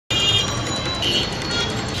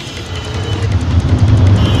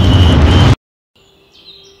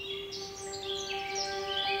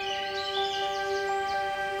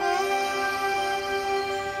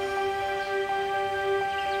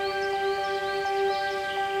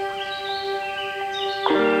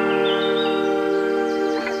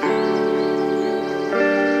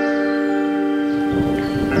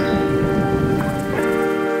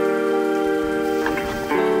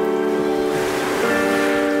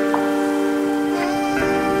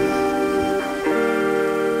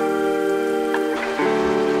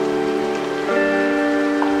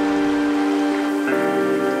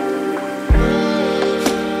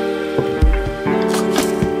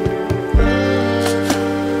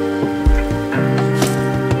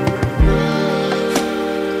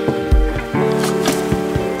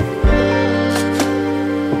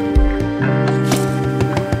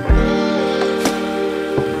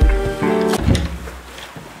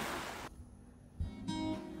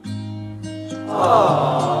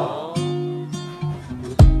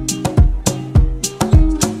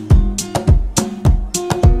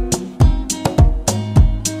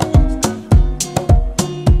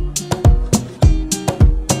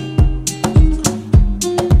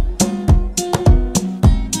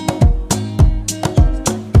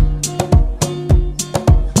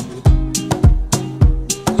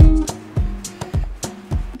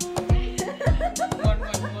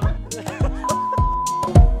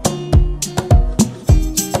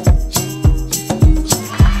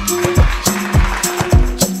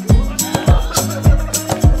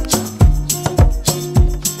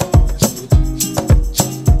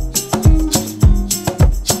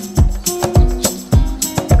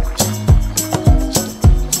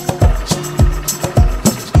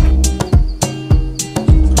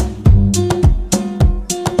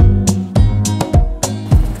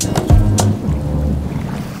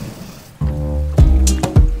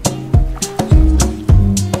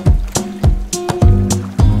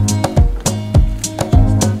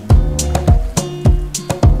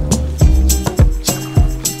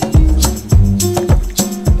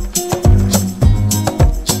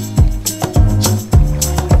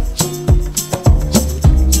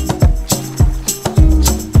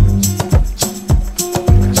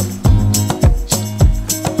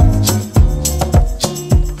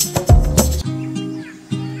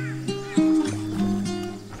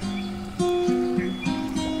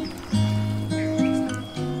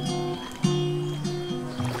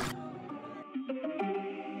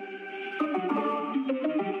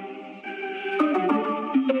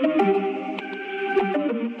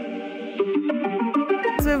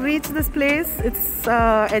So we've reached this place. It's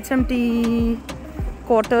HMT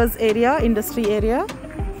quarters area, industry area.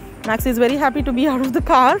 Maxi is very happy to be out of the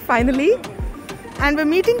car finally. And we're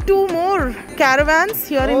meeting two more caravans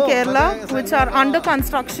here in Kerala, which are under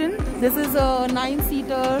construction. This is a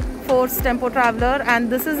 9-seater Force Tempo Traveler,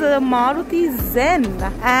 and this is a Maruti Zen.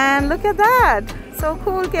 And look at that, so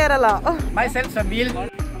cool, Kerala. Myself,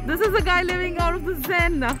 Sabil. This is a guy living out of the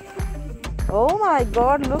Zen. Oh my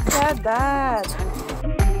God, look at that.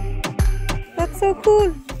 That's so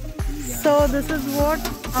cool. So this is what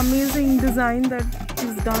amazing design that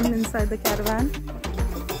is done inside the caravan.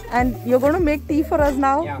 And you're going to make tea for us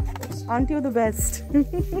now? Yeah. Aren't you the best?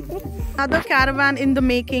 Another caravan in the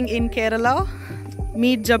making in Kerala.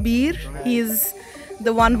 Meet Jabir. He's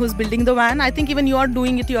the one who's building the van. I think even you are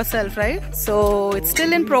doing it yourself, right? So it's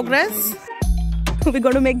still in progress. We're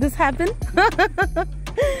going to make this happen.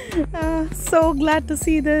 So glad to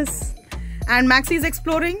see this. And Maxi is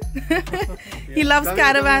exploring. He loves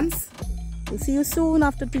caravans. We'll see you soon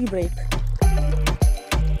after tea break.